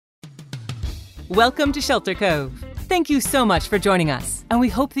Welcome to Shelter Cove. Thank you so much for joining us, and we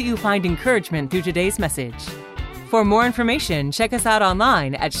hope that you find encouragement through today's message. For more information, check us out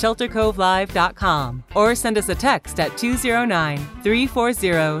online at sheltercovelive.com or send us a text at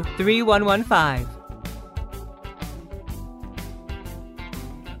 209-340-3115.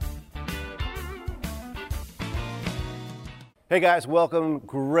 Hey guys, welcome.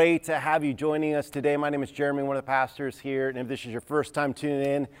 Great to have you joining us today. My name is Jeremy, one of the pastors here, and if this is your first time tuning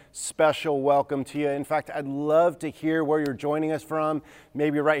in, special welcome to you. In fact, I'd love to hear where you're joining us from.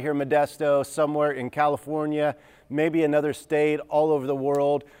 Maybe right here in Modesto, somewhere in California, maybe another state, all over the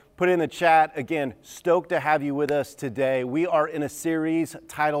world. Put it in the chat. Again, stoked to have you with us today. We are in a series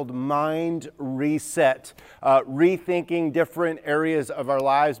titled Mind Reset, rethinking different areas of our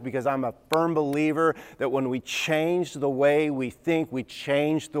lives, because I'm a firm believer that when we change the way we think, we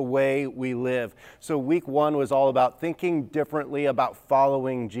change the way we live. So week 1 was all about thinking differently about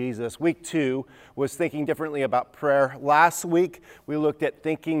following Jesus. Week 2 was thinking differently about prayer. Last week, we looked at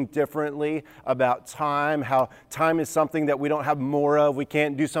thinking differently about time, how time is something that we don't have more of. We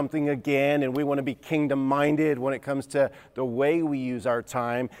can't do something again, and we want to be kingdom-minded when it comes to the way we use our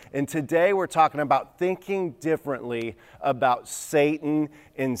time. And today we're talking about thinking differently about Satan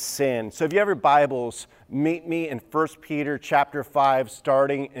and sin. So if you have your Bibles, meet me in 1 Peter chapter 5,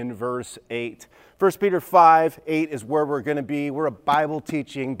 starting in verse 8. 1 Peter 5:8 is where we're going to be. We're a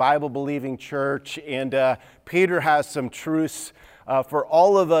Bible-teaching, Bible-believing church, and Peter has some truths for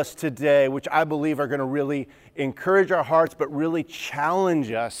all of us today, which I believe are going to really encourage our hearts, but really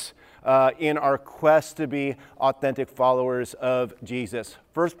challenge us in our quest to be authentic followers of Jesus.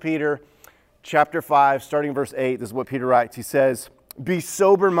 1 Peter chapter 5, starting verse 8, this is what Peter writes. He says, "Be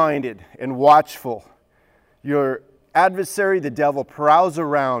sober-minded and watchful. Your adversary, the devil, prowls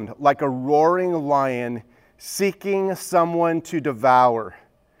around like a roaring lion, seeking someone to devour.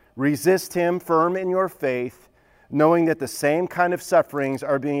 Resist him firm in your faith, knowing that the same kind of sufferings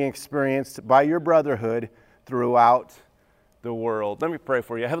are being experienced by your brotherhood throughout the world." Let me pray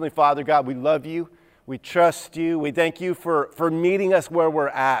for you. Heavenly Father, God, we love you. We trust you. We thank you for meeting us where we're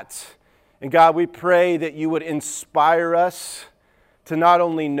at. And God, we pray that you would inspire us to not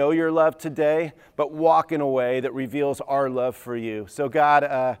only know your love today, but walk in a way that reveals our love for you. So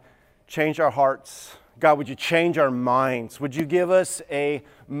God, change our hearts. God, would you change our minds? Would you give us a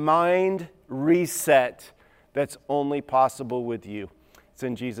mind reset that's only possible with you? It's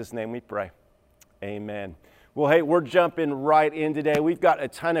in Jesus' name we pray. Amen. Well, hey, we're jumping right in today. We've got a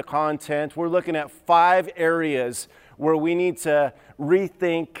ton of content. We're looking at 5 areas where we need to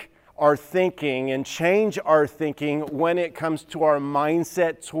rethink our thinking and change our thinking when it comes to our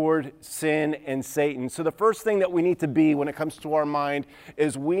mindset toward sin and Satan. So the first thing that we need to be when it comes to our mind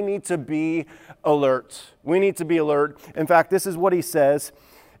is we need to be alert. We need to be alert. In fact, this is what he says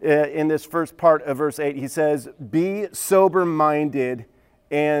in this first part of verse 8. He says, "Be sober-minded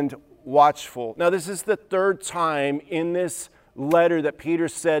and watchful." Now, this is the 3rd time in this letter that Peter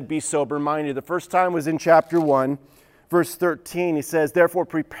said, be sober-minded. The first time was in chapter 1. Verse 13, he says, "Therefore,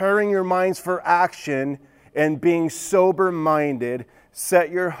 preparing your minds for action and being sober-minded, set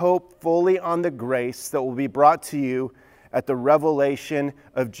your hope fully on the grace that will be brought to you at the revelation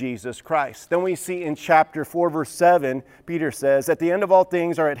of Jesus Christ." Then we see in chapter 4, verse 7, Peter says, "At the end of all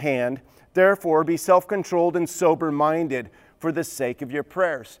things are at hand. Therefore, be self-controlled and sober-minded for the sake of your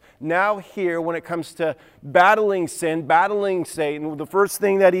prayers." Now here, when it comes to battling sin, battling Satan, the first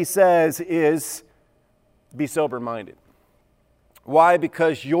thing that he says is, be sober-minded. Why?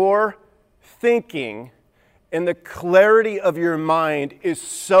 Because your thinking and the clarity of your mind is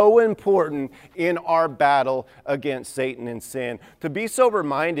so important in our battle against Satan and sin. To be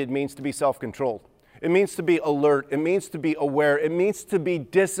sober-minded means to be self-controlled. It means to be alert. It means to be aware. It means to be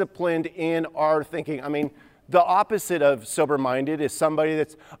disciplined in our thinking. I mean, the opposite of sober-minded is somebody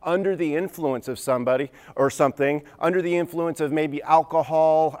that's under the influence of somebody or something, under the influence of maybe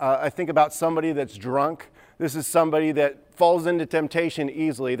alcohol. I think about somebody that's drunk. This is somebody that falls into temptation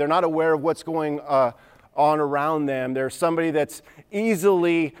easily. They're not aware of what's going on around them. They're somebody that's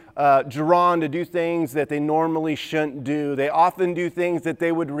easily drawn to do things that they normally shouldn't do. They often do things that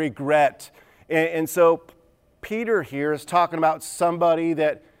they would regret. And so Peter here is talking about somebody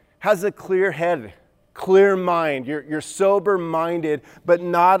that has a clear head, clear mind. You're sober-minded, but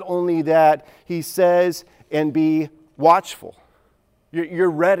not only that, he says, and be watchful.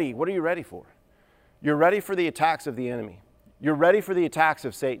 You're ready. What are you ready for? You're ready for the attacks of the enemy. You're ready for the attacks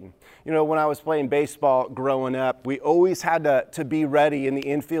of Satan. You know, when I was playing baseball growing up, we always had to be ready in the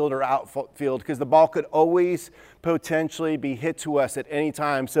infield or outfield because the ball could always potentially be hit to us at any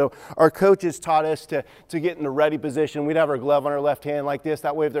time. So our coaches taught us to get in the ready position. We'd have our glove on our left hand like this.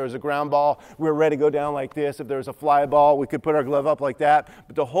 That way if there was a ground ball, we were ready to go down like this. If there was a fly ball, we could put our glove up like that.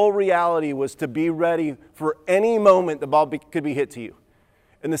 But the whole reality was to be ready for any moment the ball could be hit to you.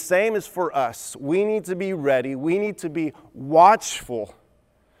 And the same is for us. We need to be ready. We need to be watchful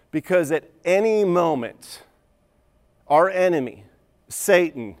because at any moment, our enemy,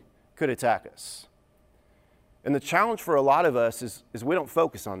 Satan, could attack us. And the challenge for a lot of us is we don't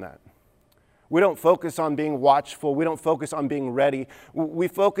focus on that. We don't focus on being watchful. We don't focus on being ready. We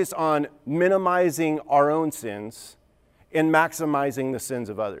focus on minimizing our own sins and maximizing the sins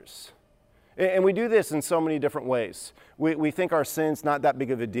of others. And we do this in so many different ways. We think our sin's not that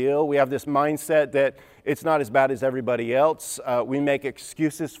big of a deal. We have this mindset that it's not as bad as everybody else. We make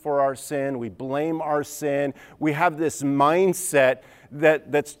excuses for our sin. We blame our sin. We have this mindset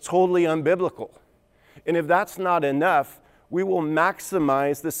that's totally unbiblical. And if that's not enough, we will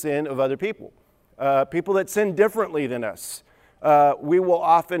maximize the sin of other people. People that sin differently than us. We will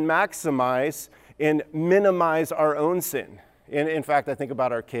often maximize and minimize our own sin. In fact, I think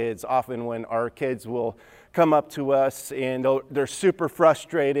about our kids. Often when our kids will come up to us and they're super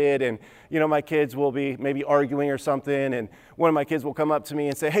frustrated, and my kids will be maybe arguing or something, and one of my kids will come up to me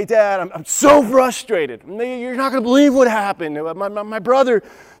and say, "Hey Dad, I'm so frustrated. You're not going to believe what happened. My brother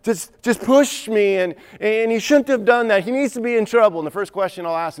just pushed me and he shouldn't have done that. He needs to be in trouble." And the first question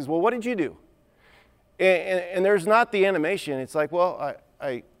I'll ask is, "Well, what did you do?" And there's not the animation. It's like, "Well,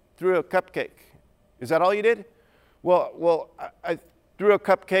 I threw a cupcake." "Is that all you did?" Well, I threw a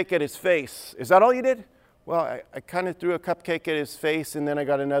cupcake at his face. "Is that all you did?" "Well, I kind of threw a cupcake at his face, and then I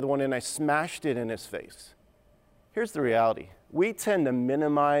got another one, and I smashed it in his face." Here's the reality. We tend to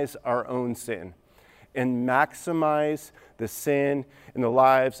minimize our own sin and maximize the sin in the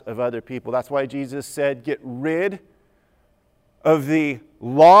lives of other people. That's why Jesus said, get rid of the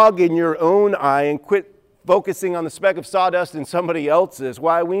log in your own eye and quit focusing on the speck of sawdust in somebody else's.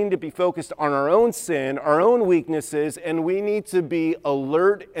 Why? We need to be focused on our own sin, our own weaknesses, and we need to be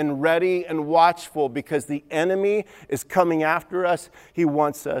alert and ready and watchful because the enemy is coming after us. He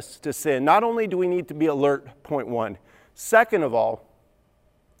wants us to sin. Not only do we need to be alert, point one. Second of all,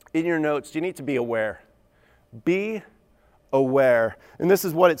 in your notes, you need to be aware. Be aware. And this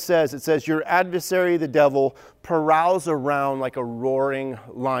is what it says. It says, your adversary, the devil, prowls around like a roaring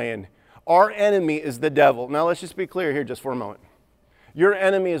lion. Our enemy is the devil. Now let's just be clear here just for a moment. Your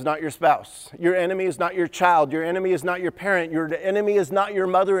enemy is not your spouse. Your enemy is not your child. Your enemy is not your parent. Your enemy is not your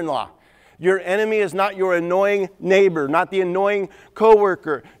mother-in-law. Your enemy is not your annoying neighbor, not the annoying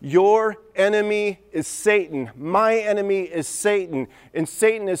coworker. Your enemy is Satan. My enemy is Satan. And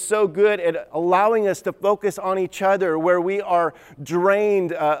Satan is so good at allowing us to focus on each other where we are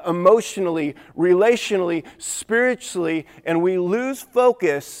drained emotionally, relationally, spiritually, and we lose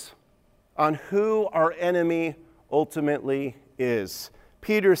focus on who our enemy ultimately is.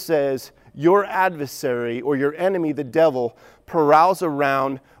 Peter says, your adversary or your enemy, the devil, prowls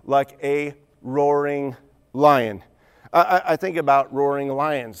around like a roaring lion. I think about roaring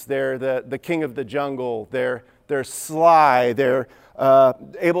lions. They're the king of the jungle. They're sly. They're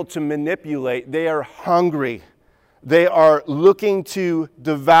able to manipulate. They are hungry. They are looking to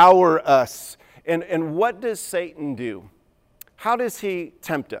devour us. And what does Satan do? How does he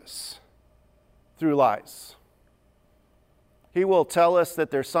tempt us? Through lies. He will tell us that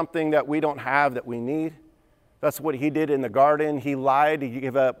there's something that we don't have that we need. That's what he did in the garden. He lied. He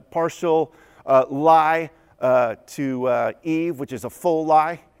gave a partial lie to Eve, which is a full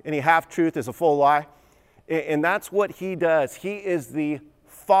lie. Any half-truth is a full lie. And that's what he does. He is the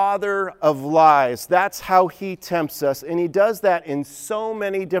father of lies. That's how he tempts us. And he does that in so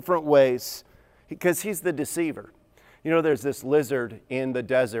many different ways because he's the deceiver. You know, there's this lizard in the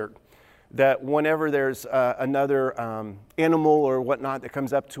desert that whenever there's another animal or whatnot that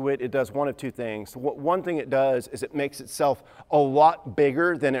comes up to it, it does one of two things. One thing it does is it makes itself a lot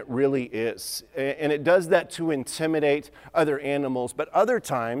bigger than it really is. And it does that to intimidate other animals. But other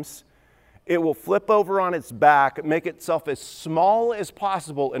times, it will flip over on its back, make itself as small as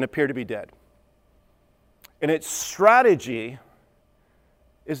possible, and appear to be dead. And its strategy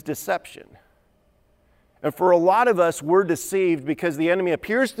is deception. And for a lot of us, we're deceived because the enemy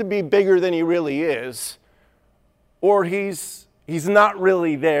appears to be bigger than he really is, or he's not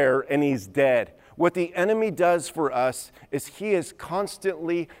really there and he's dead. What the enemy does for us is he is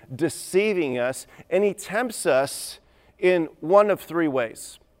constantly deceiving us, and he tempts us in one of three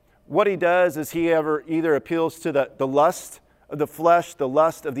ways. What he does is he either appeals to the lust of the flesh, the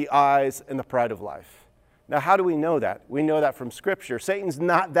lust of the eyes, and the pride of life. Now, how do we know that? We know that from Scripture. Satan's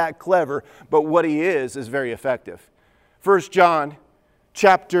not that clever, but what he is very effective. 1 John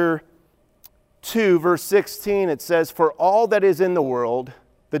chapter 2, verse 16, it says, "For all that is in the world,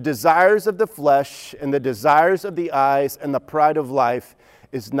 the desires of the flesh and the desires of the eyes and the pride of life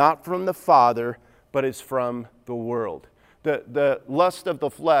is not from the Father, but is from the world." The lust of the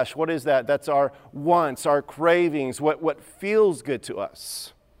flesh, what is that? That's our wants, our cravings, what feels good to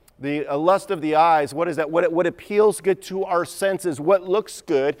us. The lust of the eyes, what is that? What appeals good to our senses, what looks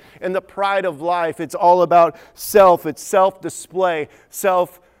good. And the pride of life, it's all about self. It's self-display,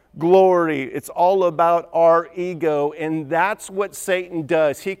 self-glory. It's all about our ego. And that's what Satan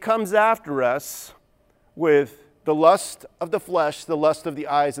does. He comes after us with the lust of the flesh, the lust of the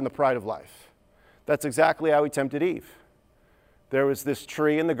eyes, and the pride of life. That's exactly how he tempted Eve. There was this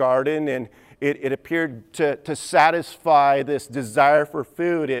tree in the garden, and it appeared to satisfy this desire for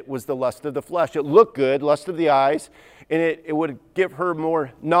food. It was the lust of the flesh. It looked good, lust of the eyes, and it would give her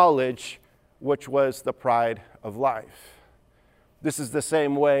more knowledge, which was the pride of life. This is the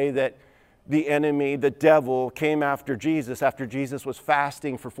same way that the enemy, the devil, came after Jesus was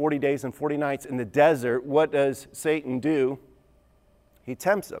fasting for 40 days and 40 nights in the desert. What does Satan do? He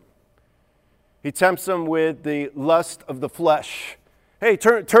tempts him. He tempts him with the lust of the flesh. Hey,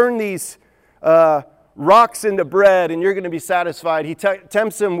 turn these rocks into bread and you're going to be satisfied. He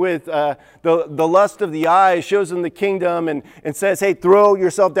tempts him with the lust of the eyes, shows him the kingdom and says, hey, throw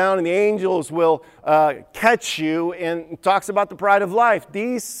yourself down and the angels will catch you, and talks about the pride of life.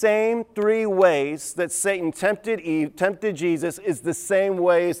 These same three ways that Satan tempted Eve, tempted Jesus, is the same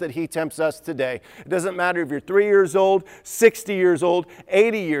ways that he tempts us today. It doesn't matter if you're 3 years old, 60 years old,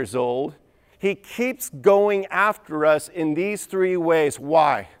 80 years old. He keeps going after us in these three ways.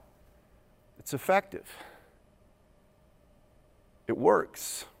 Why? It's effective. It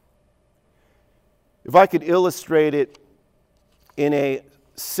works. If I could illustrate it in a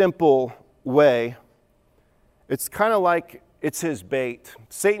simple way, it's kind of like it's his bait.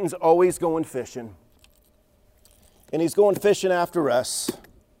 Satan's always going fishing. And he's going fishing after us.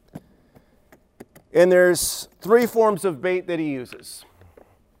 And there's three forms of bait that he uses.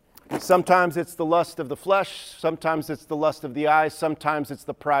 Sometimes it's the lust of the flesh, sometimes it's the lust of the eyes, sometimes it's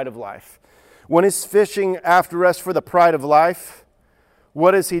the pride of life. When he's fishing after us for the pride of life,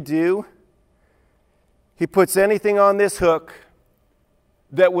 what does he do? He puts anything on this hook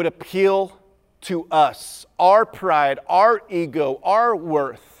that would appeal to us, our pride, our ego, our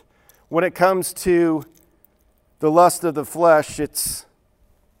worth. When it comes to the lust of the flesh, it's,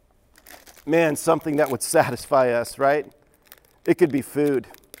 something that would satisfy us, right? It could be food.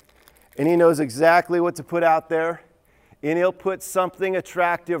 And he knows exactly what to put out there. And he'll put something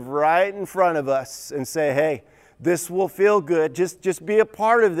attractive right in front of us and say, hey, this will feel good. Just be a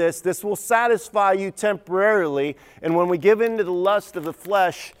part of this. This will satisfy you temporarily. And when we give in to the lust of the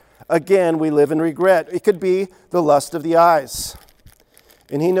flesh, again, we live in regret. It could be the lust of the eyes.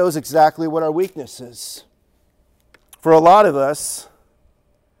 And he knows exactly what our weakness is. For a lot of us,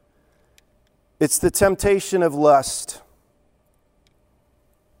 it's the temptation of lust.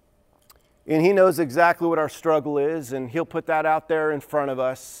 And he knows exactly what our struggle is, and he'll put that out there in front of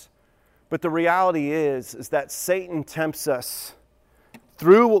us. But the reality is that Satan tempts us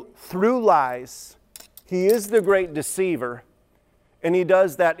through lies. He is the great deceiver, and he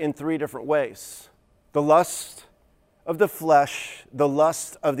does that in three different ways. The lust of the flesh, the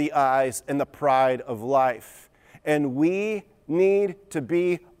lust of the eyes, and the pride of life. And we need to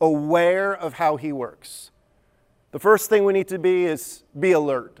be aware of how he works. The first thing we need to be is be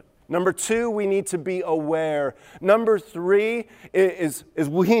alert. Number two, we need to be aware. Number three is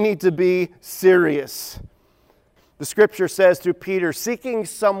we need to be serious. The scripture says through Peter, seeking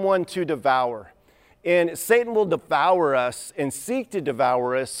someone to devour. And Satan will devour us and seek to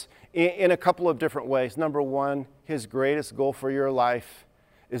devour us in a couple of different ways. Number one, his greatest goal for your life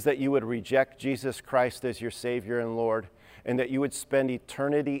is that you would reject Jesus Christ as your Savior and Lord, and that you would spend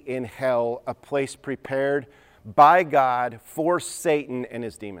eternity in hell, a place prepared by God for Satan and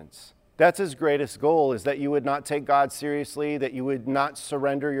his demons. That's his greatest goal, is that you would not take God seriously, that you would not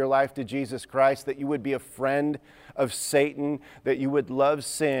surrender your life to Jesus Christ, that you would be a friend of Satan, that you would love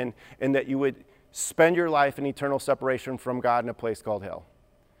sin, and that you would spend your life in eternal separation from God in a place called hell.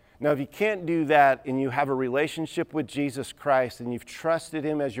 Now, if you can't do that and you have a relationship with Jesus Christ and you've trusted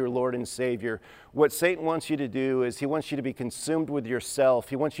him as your Lord and Savior, what Satan wants you to do is he wants you to be consumed with yourself.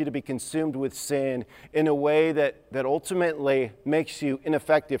 He wants you to be consumed with sin in a way that ultimately makes you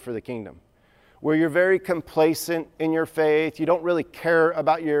ineffective for the kingdom. where you're very complacent in your faith. You don't really care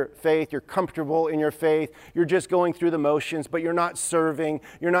about your faith. You're comfortable in your faith. You're just going through the motions, but you're not serving.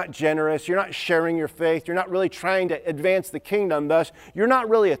 You're not generous. You're not sharing your faith. You're not really trying to advance the kingdom. Thus, you're not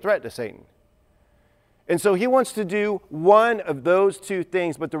really a threat to Satan. And so he wants to do one of those two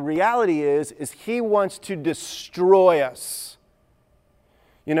things, but the reality is he wants to destroy us.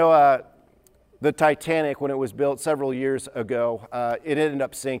 You know, the Titanic, when it was built several years ago, it ended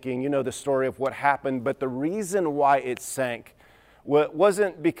up sinking. You know the story of what happened, but the reason why it sank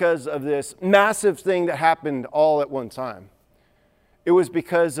wasn't because of this massive thing that happened all at one time. It was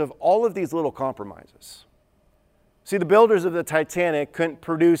because of all of these little compromises. See, the builders of the Titanic couldn't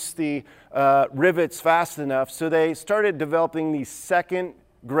produce the rivets fast enough, so they started developing these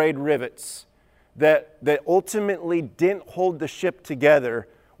second-grade rivets that ultimately didn't hold the ship together,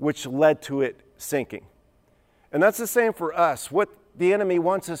 which led to it sinking. And that's the same for us. What the enemy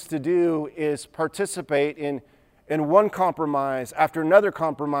wants us to do is participate in one compromise after another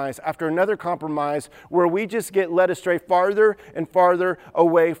compromise after another compromise, where we just get led astray farther and farther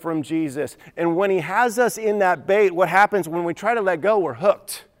away from Jesus. And when he has us in that bait, what happens when we try to let go? We're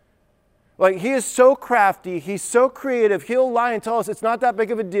hooked. Like, he is so crafty, he's so creative, he'll lie and tell us it's not that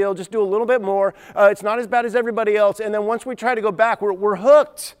big of a deal, just do a little bit more, it's not as bad as everybody else, and then once we try to go back, we're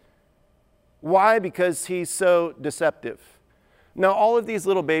hooked. Why? Because he's so deceptive. Now, all of these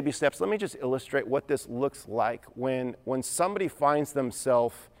little baby steps, let me just illustrate what this looks like when somebody finds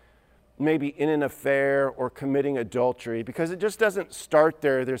themselves maybe in an affair or committing adultery, because it just doesn't start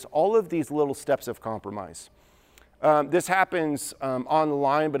there. There's all of these little steps of compromise. This happens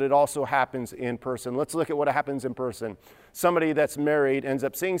online, but it also happens in person. Let's look at what happens in person. Somebody that's married ends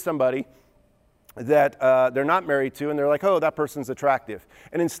up seeing somebody that they're not married to, and they're like, oh, that person's attractive.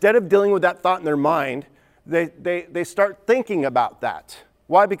 And instead of dealing with that thought in their mind, they start thinking about that.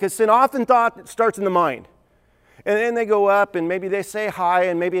 Why? Because sin often starts in the mind. And then they go up and maybe they say hi,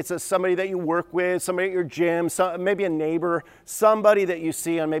 and maybe it's somebody that you work with, somebody at your gym, maybe a neighbor, somebody that you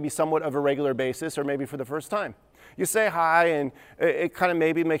see on maybe somewhat of a regular basis, or maybe for the first time. You say hi, and it kind of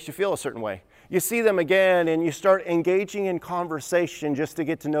maybe makes you feel a certain way. You see them again, and you start engaging in conversation just to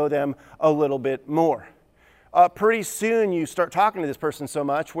get to know them a little bit more. Pretty soon you start talking to this person so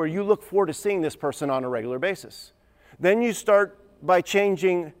much where you look forward to seeing this person on a regular basis. Then you start by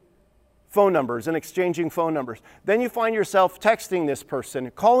changing phone numbers and exchanging phone numbers. Then you find yourself texting this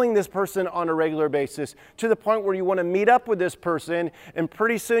person, calling this person on a regular basis, to the point where you want to meet up with this person, and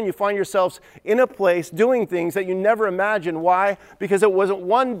pretty soon you find yourselves in a place doing things that you never imagined. Why? Because it wasn't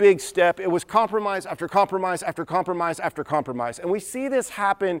one big step, it was compromise after compromise after compromise after compromise. And we see this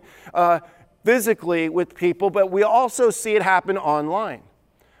happen physically with people, but we also see it happen online.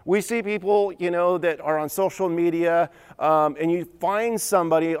 We see people, that are on social media, and you find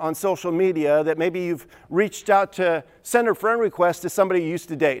somebody on social media that maybe you've reached out to send a friend request to somebody you used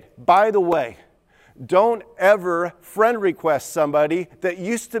to date. By the way, don't ever friend request somebody that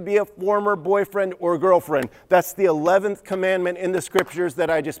used to be a former boyfriend or girlfriend. That's the 11th commandment in the scriptures that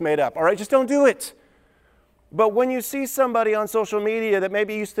I just made up. All right, just don't do it. But when you see somebody on social media that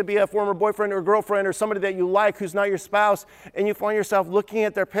maybe used to be a former boyfriend or girlfriend, or somebody that you like who's not your spouse, and you find yourself looking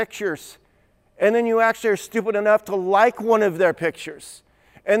at their pictures, and then you actually are stupid enough to like one of their pictures,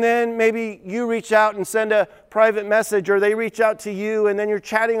 and then maybe you reach out and send a private message, or they reach out to you, and then you're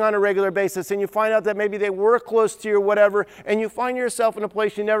chatting on a regular basis, and you find out that maybe they were close to you or whatever, and you find yourself in a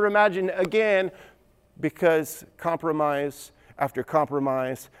place you never imagined again, because compromise after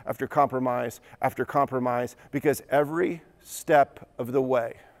compromise, after compromise, after compromise, because every step of the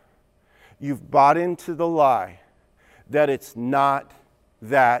way, you've bought into the lie that it's not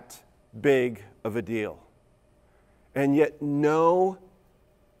that big of a deal. And yet, no,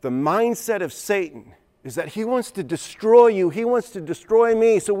 the mindset of Satan is that he wants to destroy you, he wants to destroy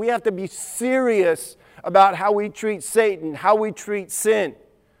me, so we have to be serious about how we treat Satan, how we treat sin.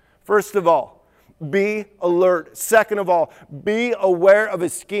 First of all, be alert. Second of all, be aware of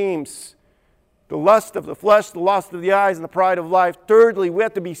his schemes. The lust of the flesh, the lust of the eyes, and the pride of life. Thirdly, we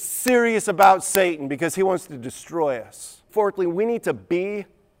have to be serious about Satan because he wants to destroy us. Fourthly, we need to be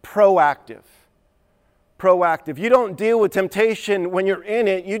proactive. Proactive. You don't deal with temptation when you're in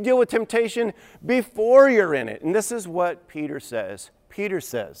it. You deal with temptation before you're in it. And this is what Peter says. Peter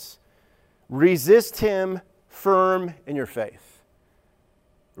says, resist him firm in your faith.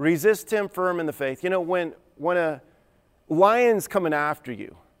 Resist him firm in the faith. When a lion's coming after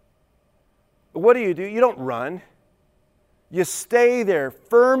you, what do? You don't run. You stay there,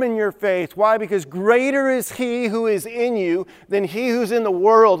 firm in your faith. Why? Because greater is he who is in you than he who's in the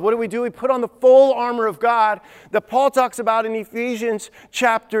world. What do? We put on the full armor of God that Paul talks about in Ephesians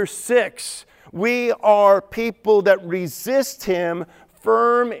chapter 6. We are people that resist him,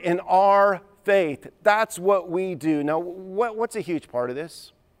 firm in our faith. That's what we do. Now, what's a huge part of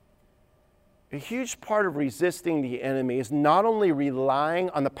this? A huge part of resisting the enemy is not only relying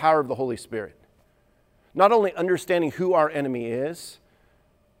on the power of the Holy Spirit, not only understanding who our enemy is,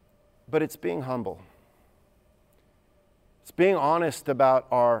 but it's being humble. It's being honest about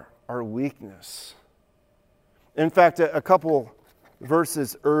our weakness. In fact, a couple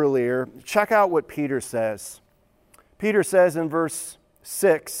verses earlier, check out what Peter says. Peter says in verse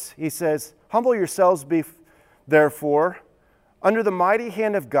 6, he says, "Humble yourselves, therefore, under the mighty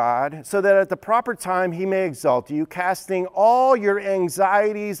hand of God, so that at the proper time he may exalt you, casting all your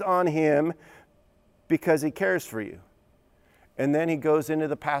anxieties on him because he cares for you." And then he goes into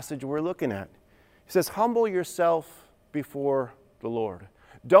the passage we're looking at. He says, humble yourself before the Lord.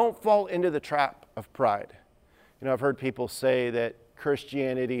 Don't fall into the trap of pride. You know, I've heard people say that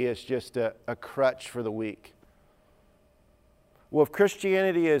Christianity is just a crutch for the weak. Well, if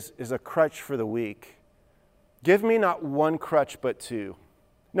Christianity is a crutch for the weak, give me not one crutch but two.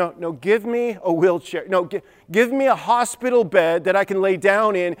 No, give me a wheelchair. No, give me a hospital bed that I can lay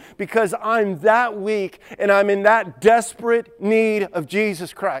down in because I'm that weak and I'm in that desperate need of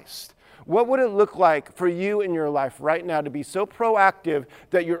Jesus Christ. What would it look like for you in your life right now to be so proactive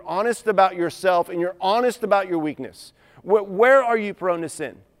that you're honest about yourself and you're honest about your weakness? Where are you prone to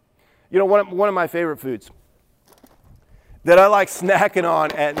sin? You know, one of my favorite foods that I like snacking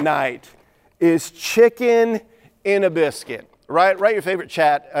on at night is chicken in a biscuit. Write your favorite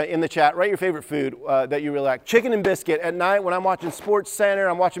in the chat. Write your favorite food that you really like. Chicken and biscuit at night when I'm watching Sports Center,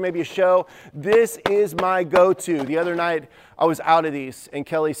 I'm watching maybe a show. This is my go-to. The other night I was out of these and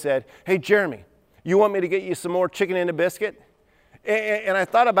Kelly said, "Hey Jeremy, you want me to get you some more chicken and a biscuit?" And I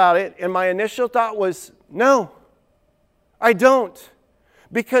thought about it and my initial thought was, no, I don't.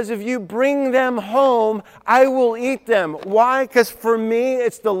 Because if you bring them home, I will eat them. Why? Because for me,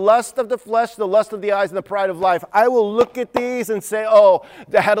 it's the lust of the flesh, the lust of the eyes, and the pride of life. I will look at these and say, oh,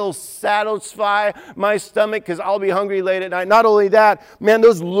 that'll satisfy my stomach because I'll be hungry late at night. Not only that, man,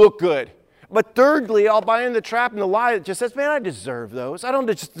 those look good. But thirdly, I'll buy in the trap and the lie that just says, man, I deserve those. I don't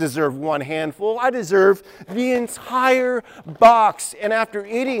just deserve one handful. I deserve the entire box. And after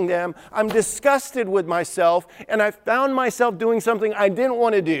eating them, I'm disgusted with myself. And I found myself doing something I didn't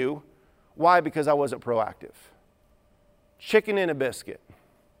want to do. Why? Because I wasn't proactive. Chicken in a biscuit.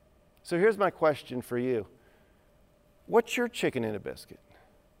 So here's my question for you. What's your chicken in a biscuit?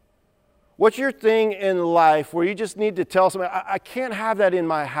 What's your thing in life where you just need to tell somebody, I can't have that in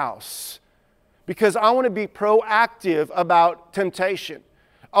my house? Because I want to be proactive about temptation.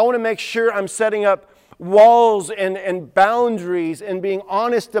 I want to make sure I'm setting up walls and boundaries and being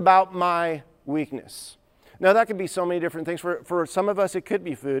honest about my weakness. Now, that could be so many different things. For some of us, it could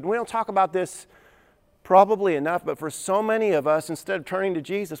be food. And we don't talk about this probably enough, but for so many of us, instead of turning to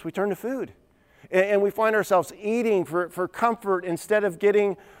Jesus, we turn to food. And we find ourselves eating for comfort instead of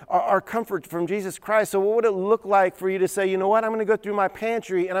getting our comfort from Jesus Christ. So what would it look like for you to say, you know what, I'm going to go through my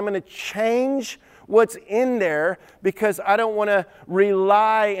pantry and I'm going to change what's in there because I don't want to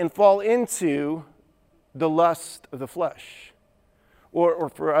rely and fall into the lust of the flesh. Or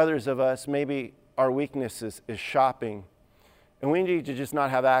for others of us, maybe our weakness is shopping. And we need to just not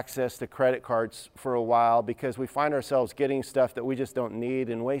have access to credit cards for a while because we find ourselves getting stuff that we just don't need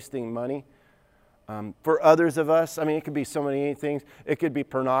and wasting money. For others of us, I mean, it could be so many things. It could be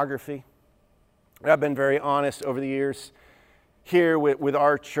pornography. I've been very honest over the years here with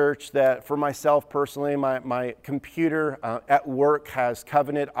our church that for myself personally, my computer at work has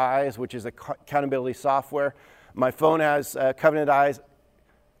Covenant Eyes, which is accountability software. My phone has Covenant Eyes,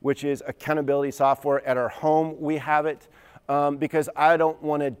 which is accountability software. At our home, we have it. Because I don't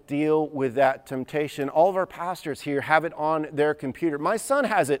want to deal with that temptation. All of our pastors here have it on their computer. My son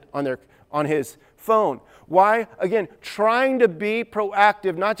has it on his phone. Why? Again, trying to be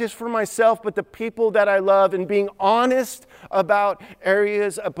proactive, not just for myself, but the people that I love and being honest about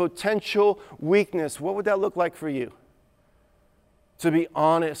areas of potential weakness. What would that look like for you? To be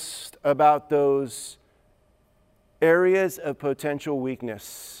honest about those areas of potential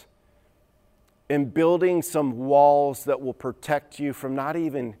weakness. And building some walls that will protect you from not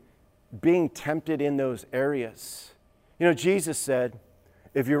even being tempted in those areas. You know, Jesus said,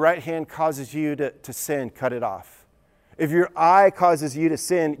 if your right hand causes you to sin, cut it off. If your eye causes you to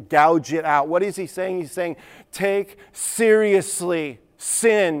sin, gouge it out. What is he saying? He's saying, take seriously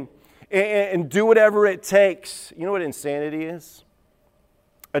sin and do whatever it takes. You know what insanity is?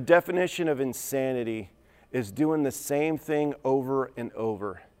 A definition of insanity is doing the same thing over and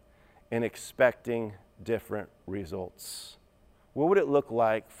over and expecting different results. what would it look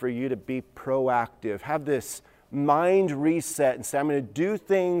like for you to be proactive? Have this mind reset and say, I'm going to do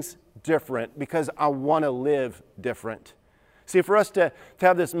things different because I want to live different. See, for us to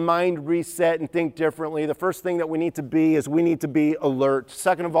have this mind reset and think differently, the first thing that we need to be is we need to be alert.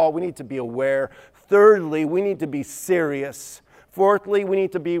 Second of all, we need to be aware. Thirdly, we need to be serious. Fourthly, we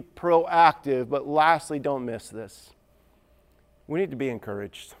need to be proactive. But lastly, don't miss this. We need to be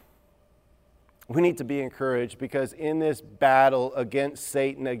encouraged. We need to be encouraged because in this battle against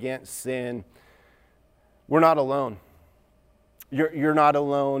Satan, against sin, we're not alone. You're not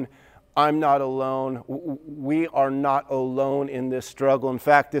alone. I'm not alone. We are not alone in this struggle. In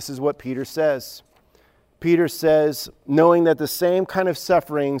fact, this is what Peter says. Peter says, knowing that the same kind of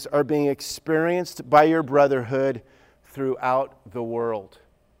sufferings are being experienced by your brotherhood throughout the world.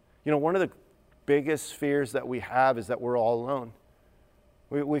 You know, one of the biggest fears that we have is that we're all alone.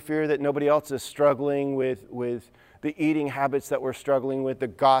 We fear that nobody else is struggling with the eating habits that we're struggling with, the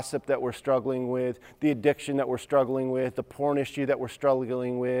gossip that we're struggling with, the addiction that we're struggling with, the porn issue that we're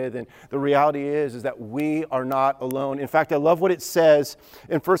struggling with. And the reality is that we are not alone. In fact, I love what it says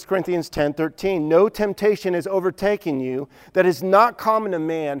in 1 Corinthians 10:13. No temptation has overtaken you that is not common to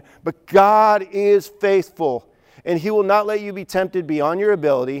man, but God is faithful, and He will not let you be tempted beyond your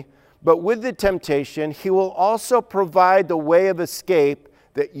ability. But with the temptation, He will also provide the way of escape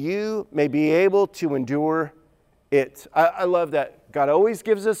that you may be able to endure it. I love that. God always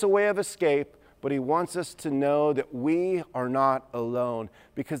gives us a way of escape, but He wants us to know that we are not alone.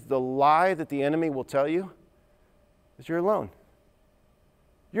 Because the lie that the enemy will tell you is you're alone.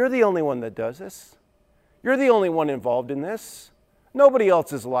 You're the only one that does this. You're the only one involved in this. Nobody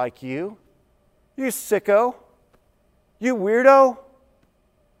else is like you. You sicko. You weirdo.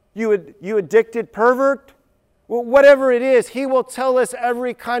 You addicted pervert. Well, whatever it is, he will tell us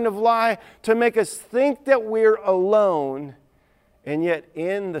every kind of lie to make us think that we're alone. And yet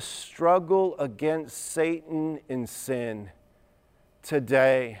in the struggle against Satan and sin,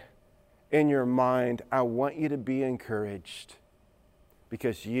 today, in your mind, I want you to be encouraged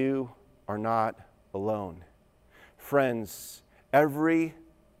because you are not alone. Friends, every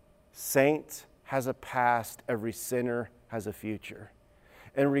saint has a past, every sinner has a future.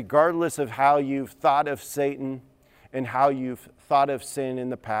 And regardless of how you've thought of Satan and how you've thought of sin in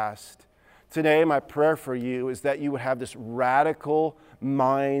the past, today my prayer for you is that you would have this radical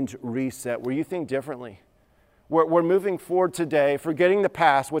mind reset where you think differently. We're moving forward today, forgetting the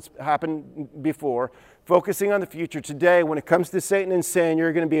past, what's happened before, focusing on the future. Today, when it comes to Satan and sin,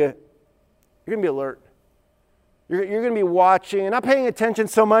 you're going to be alert. You're going to be watching and not paying attention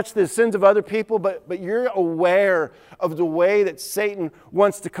so much to the sins of other people, but you're aware of the way that Satan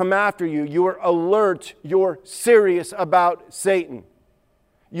wants to come after you. You are alert. You're serious about Satan.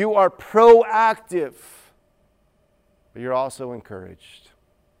 You are proactive, but you're also encouraged.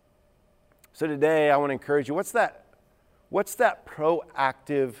 So today I want to encourage you. What's that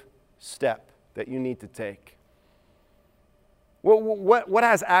proactive step that you need to take? What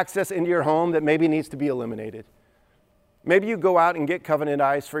has access into your home that maybe needs to be eliminated? Maybe you go out and get Covenant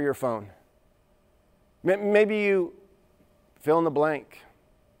Eyes for your phone. Maybe you fill in the blank.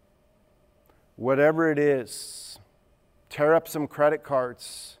 Whatever it is, tear up some credit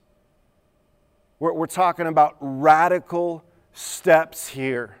cards. We're talking about radical steps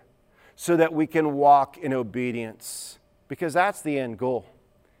here so that we can walk in obedience, because that's the end goal.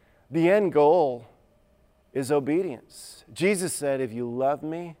 The end goal is obedience. Jesus said, if you love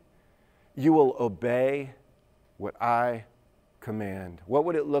me, you will obey what I command. What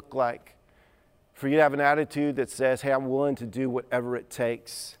would it look like for you to have an attitude that says, hey, I'm willing to do whatever it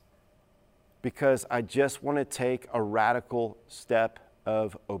takes because I just want to take a radical step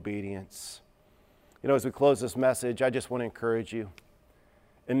of obedience? You know, as we close this message, I just want to encourage you.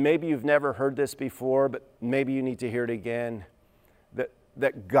 And maybe you've never heard this before, but maybe you need to hear it again,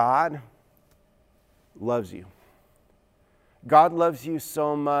 that God loves you. God loves you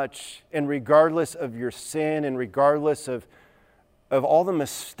so much, and regardless of your sin and regardless of all the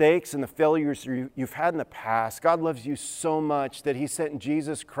mistakes and the failures you've had in the past, God loves you so much that He sent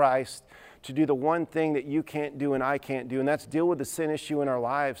Jesus Christ to do the one thing that you can't do and I can't do, and that's deal with the sin issue in our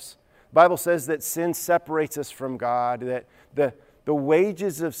lives. The Bible says that sin separates us from God, that the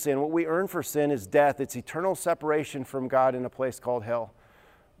wages of sin, what we earn for sin, is death. It's eternal separation from God in a place called hell.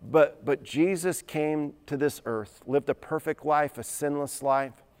 But Jesus came to this earth, lived a perfect life, a sinless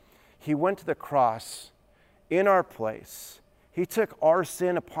life. He went to the cross in our place. He took our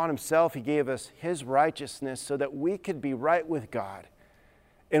sin upon Himself. He gave us His righteousness so that we could be right with God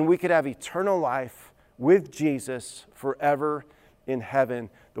and we could have eternal life with Jesus forever in heaven.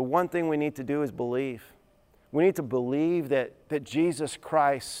 The one thing we need to do is believe. We need to believe that Jesus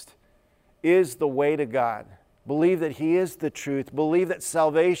Christ is the way to God. Believe that He is the truth. Believe that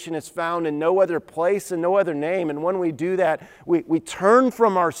salvation is found in no other place and no other name. And when we do that, we turn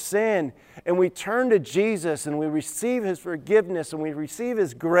from our sin and we turn to Jesus and we receive His forgiveness and we receive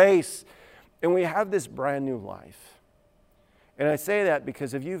His grace and we have this brand new life. And I say that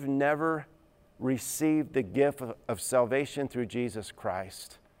because if you've never received the gift of salvation through Jesus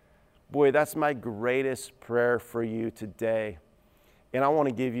Christ, boy, that's my greatest prayer for you today. And I want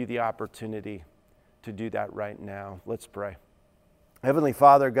to give you the opportunity to do that right now. Let's pray. Heavenly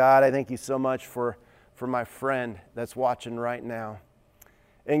Father, God, I thank you so much for my friend that's watching right now.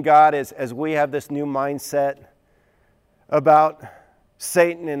 And God, as we have this new mindset about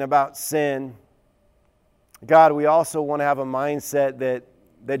Satan and about sin, God, we also want to have a mindset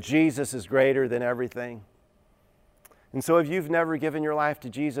that Jesus is greater than everything. And so if you've never given your life to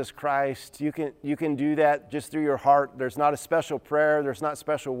Jesus Christ, you can do that just through your heart. There's not a special prayer. There's not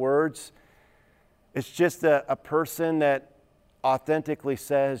special words. It's just a person that authentically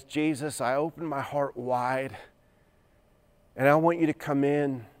says, Jesus, I open my heart wide, and I want you to come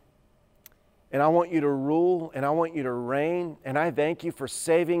in, and I want you to rule, and I want you to reign, and I thank you for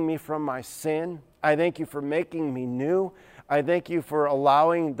saving me from my sin. I thank you for making me new. I thank you for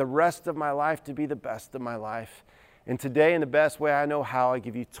allowing the rest of my life to be the best of my life. And today, in the best way I know how, I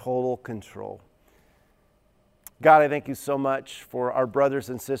give you total control. God, I thank you so much for our brothers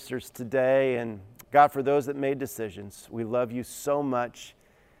and sisters today, and God, for those that made decisions. We love you so much.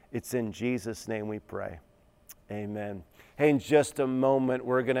 It's in Jesus' name we pray. Amen. Hey, in just a moment,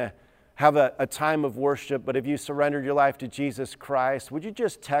 we're going to have a time of worship, but if you surrendered your life to Jesus Christ, would you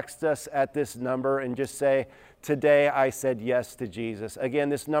just text us at this number and just say, today I said yes to Jesus. Again,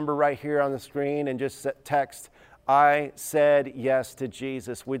 this number right here on the screen, and just text, I said yes to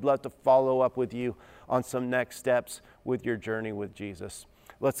Jesus. We'd love to follow up with you on some next steps with your journey with Jesus.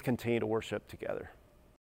 Let's continue to worship together.